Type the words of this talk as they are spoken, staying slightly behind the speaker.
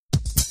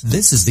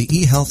This is the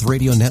eHealth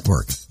Radio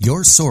Network,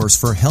 your source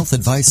for health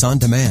advice on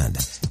demand.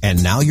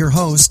 And now your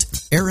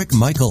host, Eric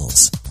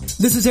Michaels.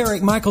 This is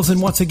Eric Michaels, and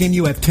once again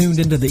you have tuned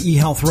into the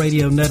eHealth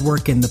Radio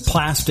Network and the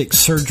Plastic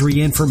Surgery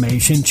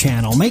Information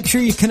Channel. Make sure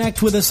you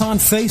connect with us on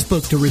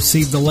Facebook to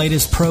receive the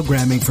latest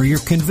programming for your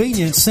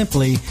convenience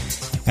simply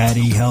at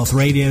eHealth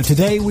Radio.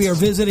 Today we are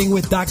visiting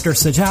with Dr.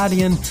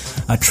 Sajadian,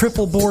 a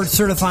triple board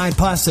certified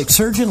plastic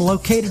surgeon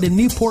located in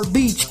Newport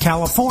Beach,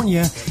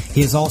 California.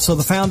 He is also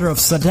the founder of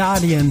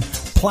Sajadian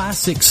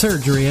Plastic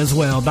Surgery as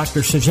well.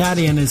 Dr.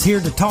 Sajadian is here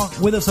to talk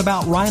with us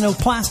about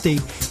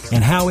rhinoplasty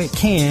and how it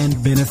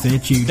can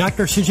benefit you.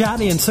 Dr.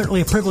 Sajadian,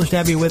 certainly a privilege to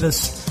have you with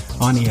us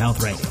on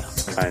eHealth Radio.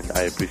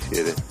 I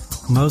appreciate it.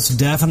 Most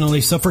definitely.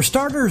 So for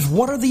starters,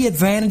 what are the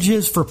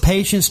advantages for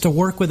patients to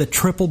work with a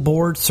triple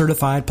board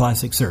certified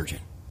plastic surgeon?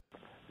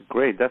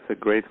 Great. That's a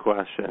great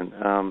question.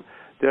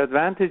 The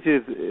advantage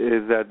is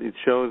that it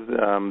shows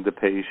the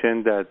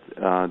patient that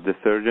the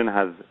surgeon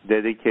has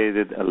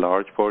dedicated a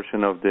large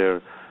portion of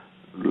their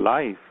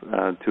life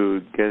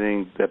to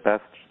getting the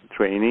best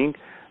training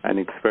and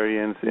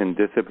experience in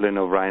discipline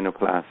of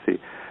rhinoplasty.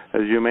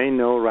 As you may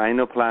know,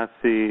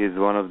 rhinoplasty is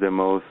one of the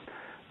most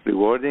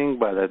rewarding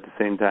but at the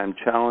same time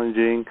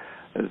challenging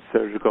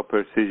surgical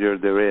procedure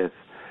there is.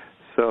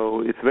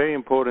 So it's very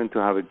important to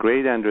have a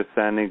great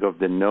understanding of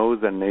the nose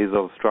and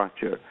nasal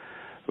structure.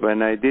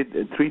 When I did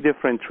 3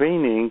 different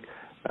training,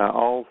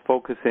 all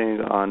focusing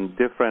on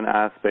different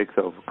aspects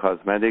of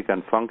cosmetic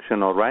and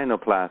functional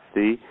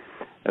rhinoplasty,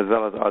 as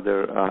well as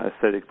other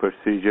aesthetic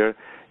procedure,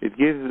 it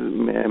gives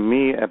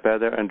me a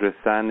better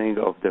understanding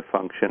of the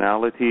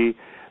functionality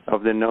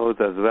of the nose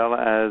as well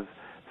as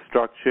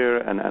structure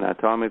and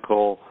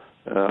anatomical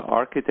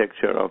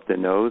architecture of the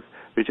nose,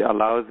 which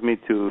allows me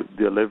to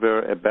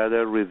deliver a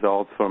better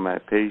result for my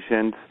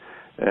patients,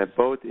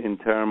 both in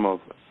terms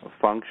of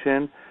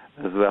function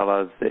as well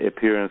as the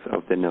appearance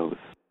of the nose.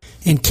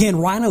 And can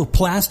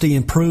rhinoplasty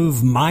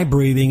improve my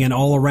breathing and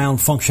all-around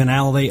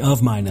functionality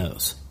of my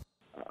nose?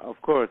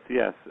 Of course,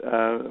 yes.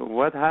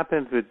 What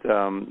happens with,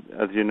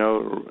 as you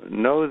know,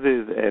 nose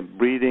is a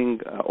breathing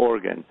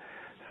organ.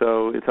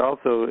 So it's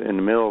also in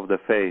the middle of the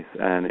face,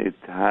 and it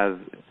has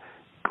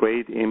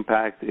great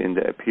impact in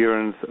the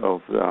appearance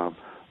of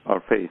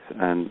our face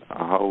and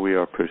how we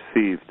are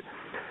perceived.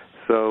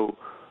 So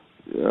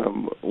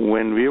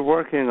when we're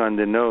working on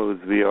the nose,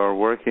 we are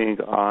working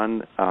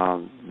on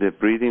the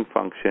breathing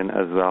function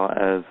as well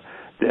as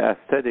the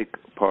aesthetic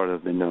part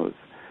of the nose.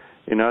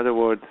 In other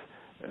words,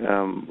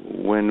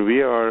 when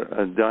we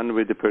are done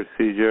with the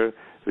procedure,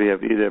 we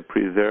have either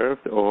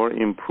preserved or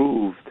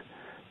improved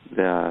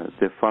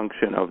the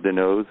function of the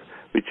nose,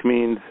 which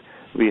means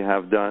we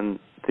have done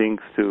things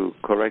to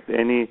correct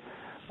any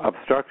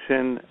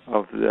obstruction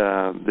of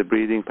the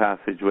breathing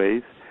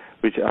passageways,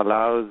 which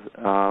allows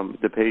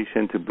the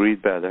patient to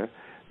breathe better,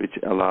 which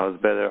allows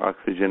better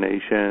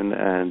oxygenation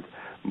and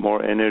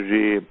more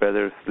energy,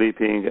 better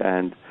sleeping,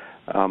 and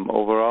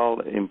overall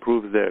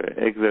improves their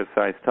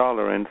exercise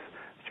tolerance,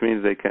 which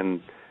means they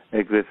can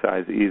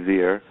exercise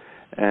easier.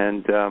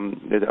 And,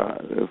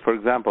 for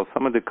example,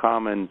 some of the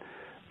common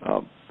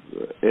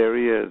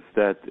areas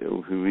that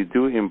we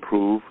do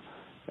improve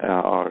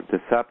are the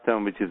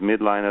septum, which is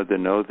midline of the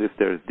nose. If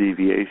there's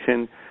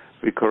deviation,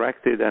 we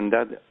correct it, and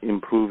that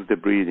improves the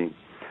breathing.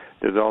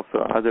 There's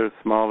also other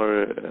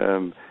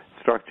smaller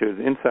structures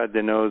inside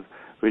the nose,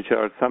 which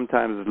are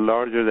sometimes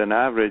larger than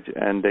average,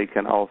 and they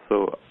can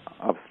also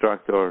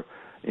obstruct or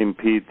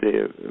impede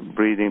the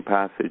breathing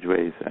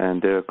passageways,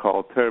 and they're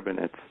called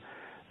turbinates.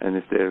 And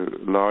if they're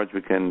large,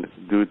 we can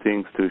do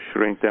things to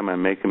shrink them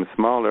and make them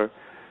smaller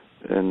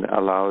and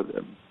allow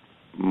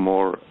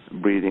more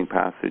breathing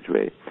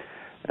passageway.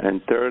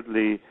 And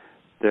thirdly,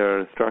 there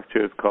are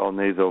structures called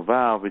nasal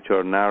valve, which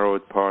are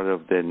narrowed part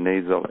of the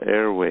nasal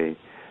airway,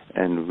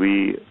 and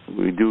we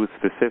do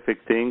specific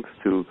things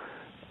to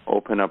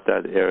open up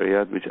that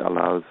area, which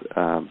allows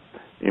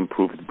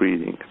improved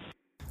breathing.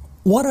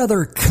 What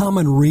other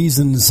common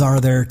reasons are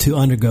there to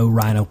undergo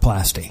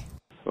rhinoplasty?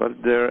 Well,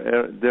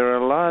 there are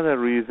a lot of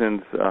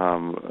reasons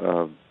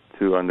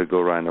to undergo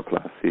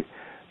rhinoplasty.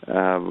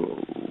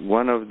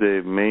 One of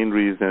the main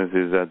reasons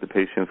is that the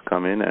patients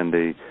come in and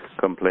they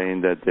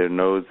complain that their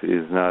nose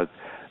is not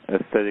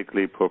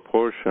aesthetically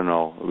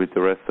proportional with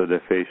the rest of the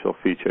facial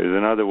features.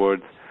 In other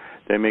words,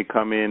 they may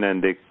come in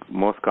and they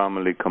most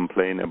commonly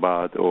complain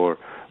about or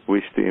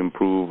wish to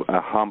improve a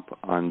hump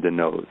on the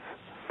nose,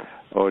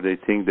 or they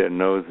think their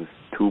nose is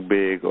too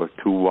big or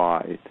too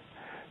wide.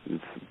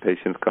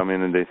 Patients come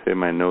in and they say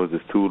my nose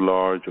is too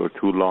large or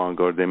too long,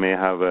 or they may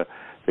have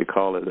they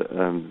call it,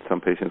 some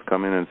patients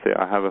come in and say,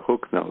 I have a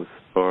hook nose,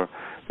 or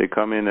they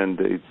come in and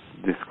they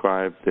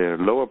describe their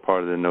lower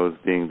part of the nose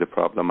being the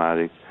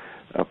problematic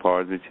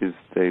part, which is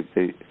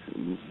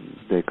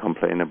they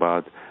complain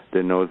about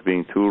the nose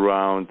being too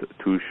round,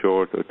 too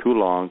short, or too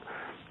long,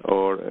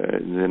 or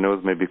the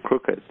nose may be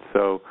crooked.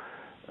 So,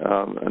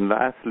 and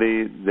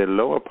lastly, the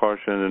lower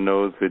portion of the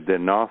nose with the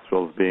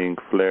nostrils being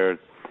flared,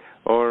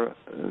 or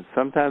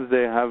sometimes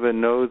they have a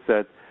nose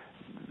that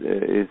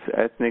is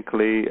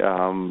ethnically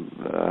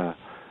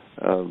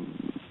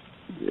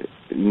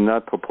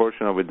not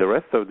proportional with the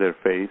rest of their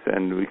face,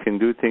 and we can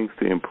do things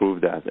to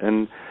improve that.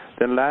 And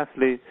then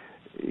lastly,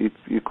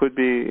 it could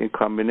be a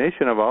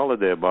combination of all of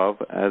the above,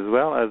 as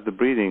well as the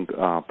breathing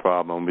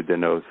problem with the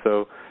nose.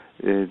 So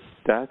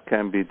that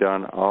can be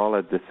done all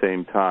at the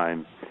same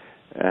time,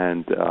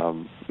 and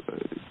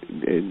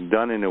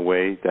done in a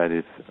way that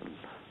is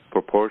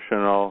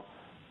proportional,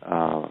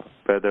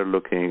 better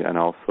looking, and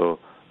also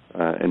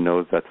a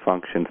nose that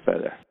functions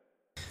better.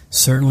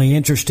 Certainly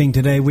interesting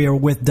today. We are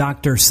with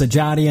Dr.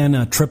 Sajadian,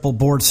 a triple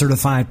board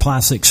certified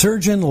plastic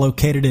surgeon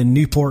located in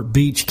Newport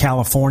Beach,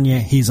 California.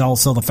 He's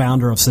also the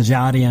founder of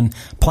Sajadian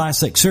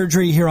Plastic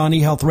Surgery here on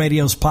eHealth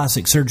Radio's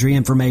Plastic Surgery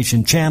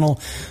Information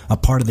Channel, a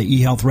part of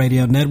the eHealth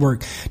Radio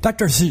Network.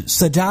 Dr.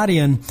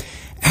 Sajadian,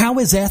 how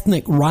is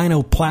ethnic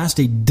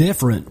rhinoplasty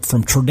different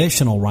from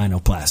traditional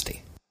rhinoplasty?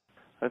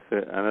 That's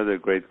another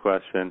great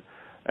question.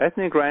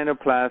 Ethnic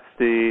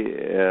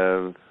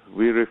rhinoplasty,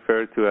 we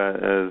refer to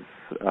as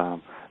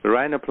the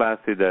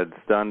rhinoplasty that's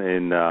done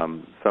in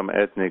some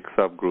ethnic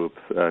subgroups.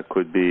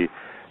 Could be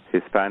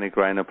Hispanic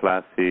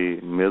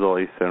rhinoplasty, Middle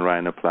Eastern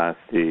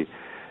rhinoplasty,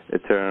 a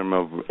term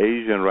of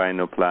Asian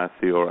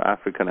rhinoplasty, or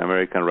African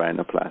American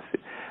rhinoplasty.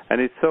 And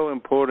it's so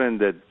important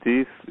that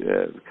this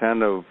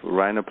kind of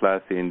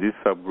rhinoplasty in this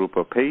subgroup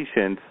of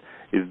patients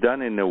is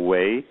done in a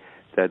way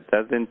that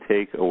doesn't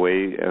take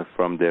away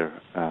from their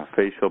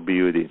facial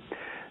beauty.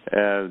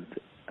 As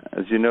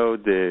you know,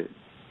 the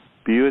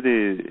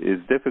beauty is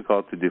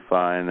difficult to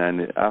define,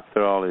 and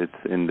after all, it's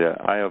in the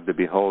eye of the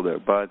beholder.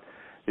 But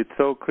it's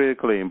so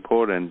critically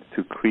important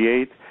to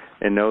create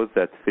a nose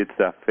that fits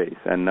that face,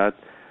 and not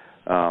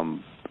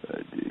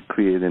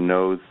create a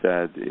nose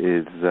that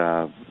is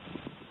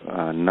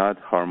not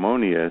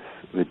harmonious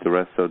with the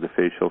rest of the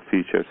facial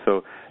features.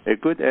 So a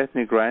good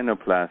ethnic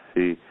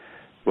rhinoplasty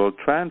will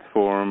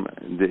transform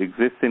the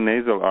existing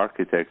nasal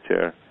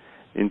architecture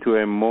into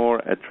a more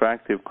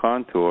attractive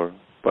contour,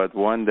 but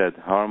one that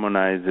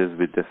harmonizes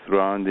with the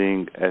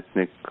surrounding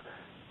ethnic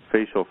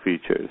facial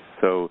features.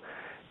 So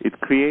it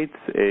creates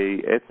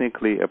a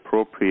ethnically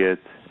appropriate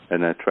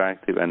and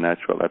attractive and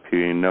natural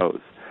appearing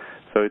nose.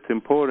 So it's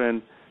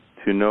important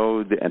to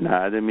know the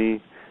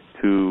anatomy,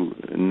 to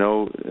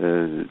know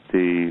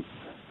the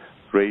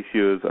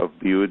ratios of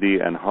beauty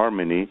and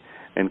harmony,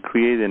 and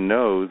create a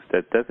nose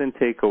that doesn't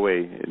take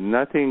away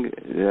nothing.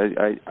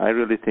 I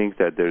really think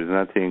that there's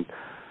nothing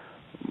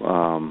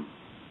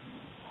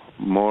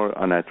more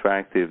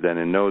unattractive than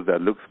a nose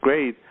that looks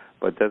great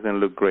but doesn't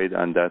look great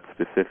on that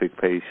specific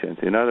patient.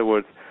 In other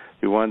words,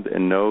 you want a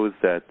nose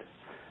that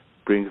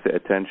brings the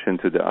attention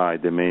to the eye,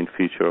 the main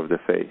feature of the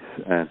face.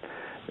 And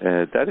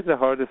that is the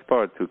hardest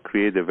part, to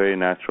create a very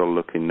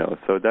natural-looking nose.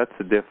 So that's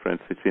the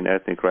difference between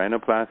ethnic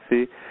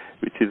rhinoplasty,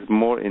 which is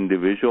more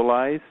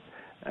individualized,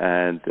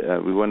 and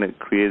we want to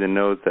create a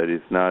nose that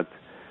is not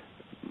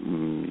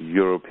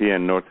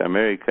European, North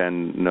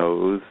American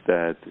nose,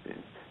 that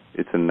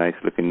it's a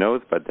nice-looking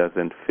nose but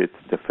doesn't fit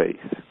the face.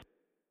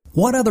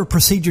 What other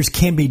procedures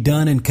can be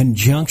done in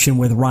conjunction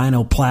with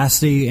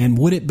rhinoplasty, and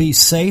would it be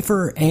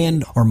safer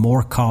and or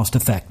more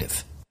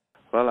cost-effective?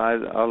 Well,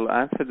 I'll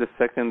answer the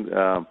second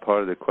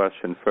part of the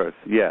question first.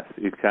 Yes,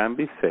 it can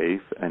be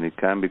safe and it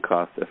can be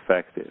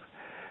cost-effective.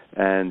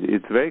 And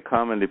it's very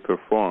commonly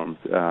performed.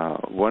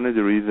 One of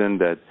the reasons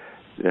that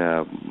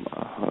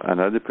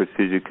another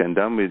procedure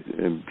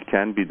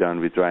can be done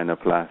with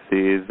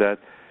rhinoplasty is that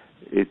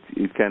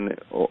it can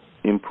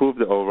improve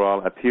the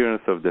overall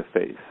appearance of the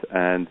face.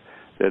 And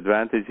the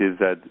advantage is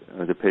that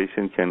the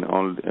patient can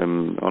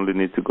only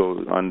need to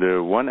go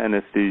under one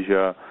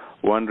anesthesia,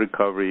 one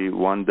recovery,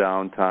 one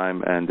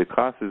downtime, and the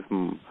cost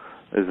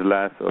is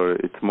less, or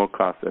it's more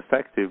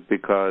cost-effective,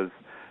 because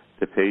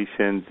the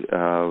patient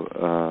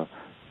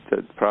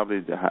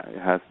probably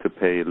has to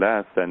pay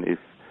less than if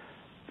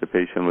the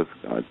patient was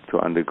to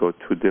undergo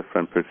two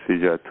different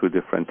procedures at two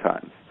different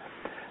times.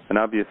 And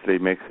obviously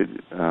it makes it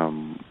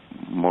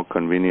more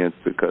convenient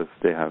because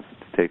they have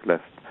to take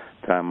less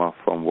time off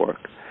from work.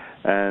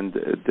 And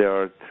there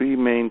are three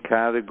main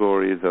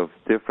categories of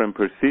different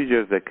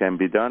procedures that can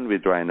be done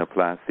with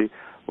rhinoplasty,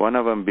 one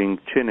of them being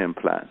chin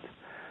implant.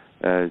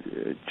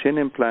 Chin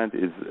implant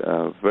is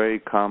a very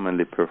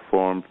commonly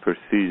performed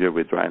procedure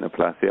with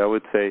rhinoplasty. I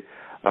would say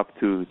up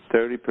to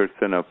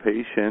 30% of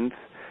patients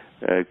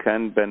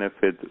can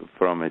benefit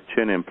from a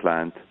chin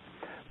implant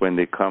when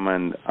they come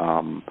and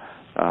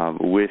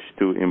wish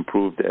to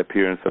improve the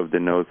appearance of the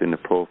nose in the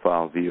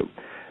profile view.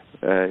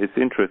 It's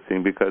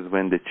interesting because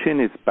when the chin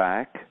is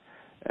back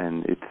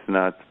and it's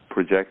not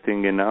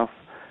projecting enough,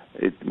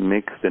 it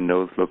makes the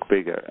nose look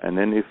bigger. And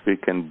then if we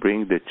can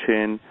bring the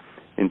chin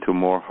into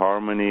more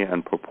harmony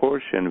and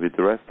proportion with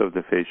the rest of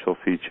the facial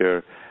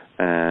feature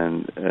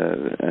and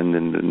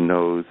then the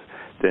nose,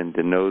 then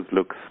the nose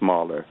looks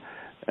smaller.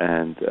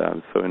 And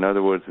so in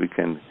other words, we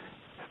can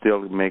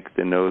still make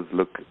the nose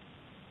look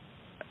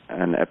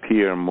and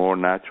appear more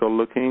natural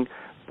looking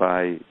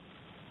by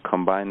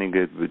combining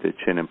it with the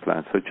chin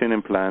implant. So chin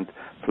implant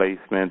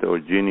placement, or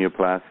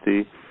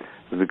genioplasty,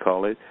 as we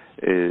call it,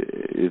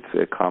 it's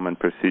a common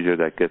procedure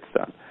that gets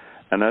done.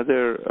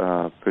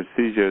 Another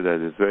procedure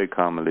that is very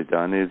commonly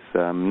done is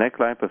neck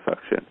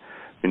liposuction.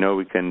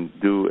 We can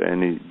do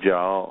any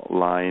jaw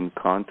line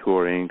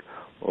contouring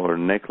or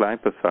neck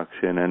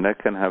liposuction, and that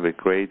can have a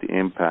great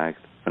impact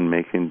on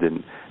making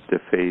the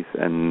face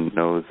and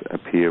nose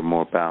appear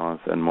more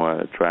balanced and more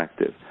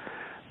attractive.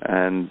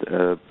 And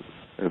a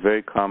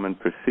very common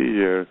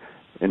procedure,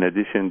 in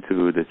addition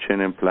to the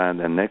chin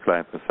implant and neck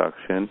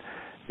liposuction,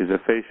 is a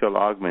facial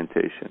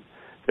augmentation.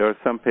 There are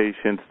some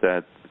patients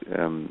that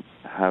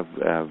have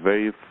a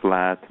very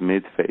flat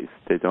mid-face.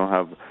 They don't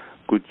have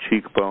good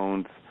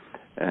cheekbones,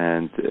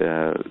 and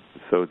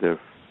so their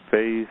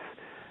face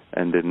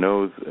and the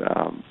nose,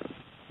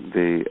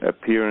 the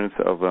appearance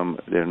of them,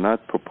 they're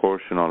not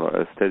proportional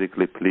or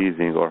aesthetically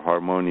pleasing or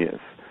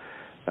harmonious.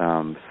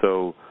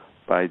 So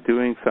by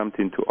doing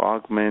something to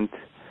augment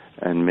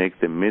and make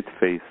the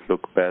mid-face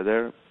look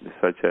better,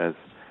 such as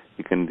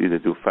you can either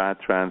do fat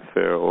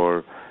transfer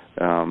or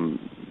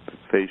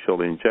facial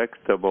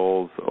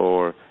injectables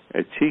or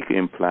a cheek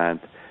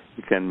implant,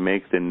 you can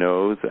make the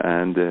nose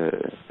and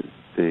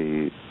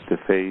the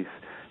face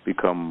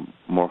become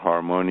more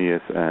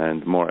harmonious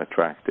and more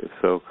attractive.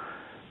 So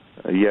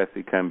yes,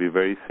 it can be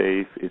very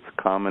safe. It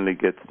commonly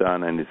gets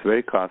done, and it's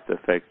very cost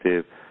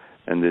effective.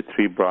 And the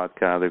three broad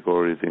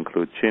categories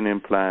include chin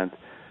implant,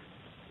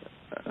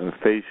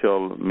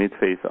 facial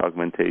mid-face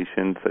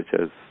augmentation such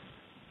as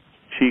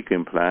cheek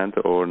implant,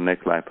 or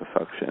neck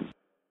liposuction.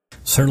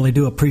 Certainly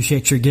do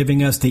appreciate your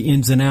giving us the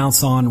ins and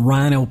outs on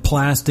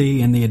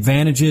rhinoplasty and the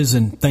advantages,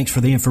 and thanks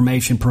for the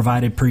information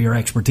provided per your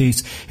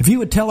expertise. If you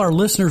would tell our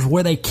listeners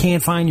where they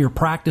can find your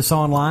practice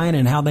online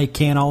and how they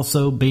can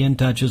also be in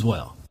touch as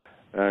well.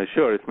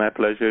 Sure, it's my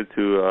pleasure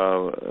to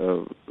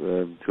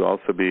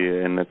also be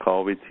in a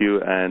call with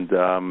you, and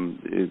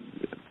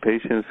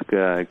patients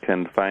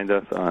can find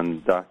us on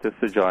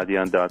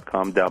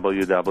drsajadian.com,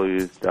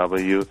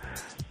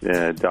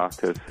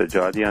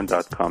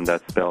 www.drsajadian.com.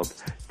 That's spelled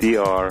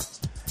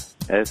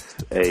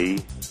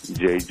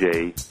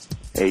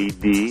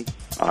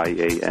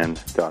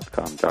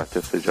DRSAJJADIAN.com,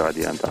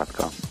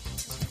 drsajadian.com.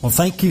 Well,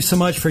 thank you so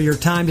much for your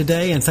time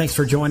today, and thanks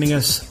for joining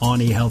us on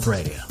eHealth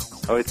Radio.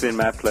 Oh, it's been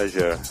my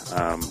pleasure.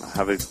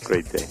 Have a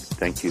great day.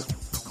 Thank you.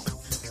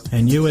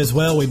 And you as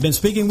well. We've been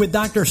speaking with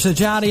Dr.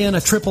 Sajadian,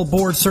 a triple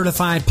board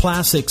certified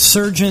plastic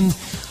surgeon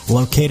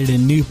located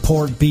in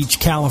Newport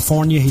Beach,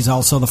 California. He's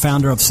also the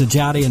founder of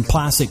Sajadian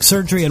Plastic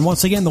Surgery. And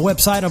once again, the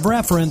website of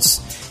reference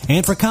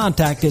and for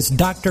contact is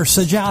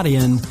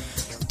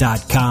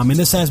drsajadian.com. And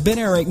this has been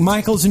Eric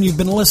Michaels, and you've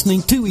been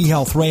listening to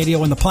eHealth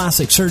Radio and the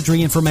Plastic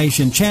Surgery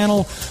Information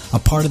Channel, a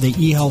part of the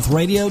eHealth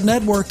Radio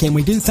Network. And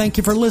we do thank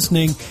you for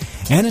listening.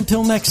 And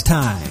until next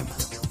time,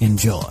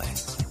 enjoy.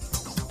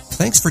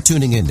 Thanks for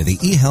tuning in to the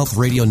eHealth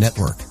Radio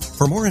Network.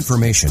 For more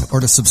information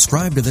or to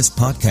subscribe to this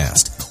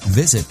podcast,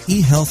 visit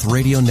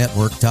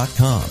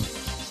eHealthRadioNetwork.com.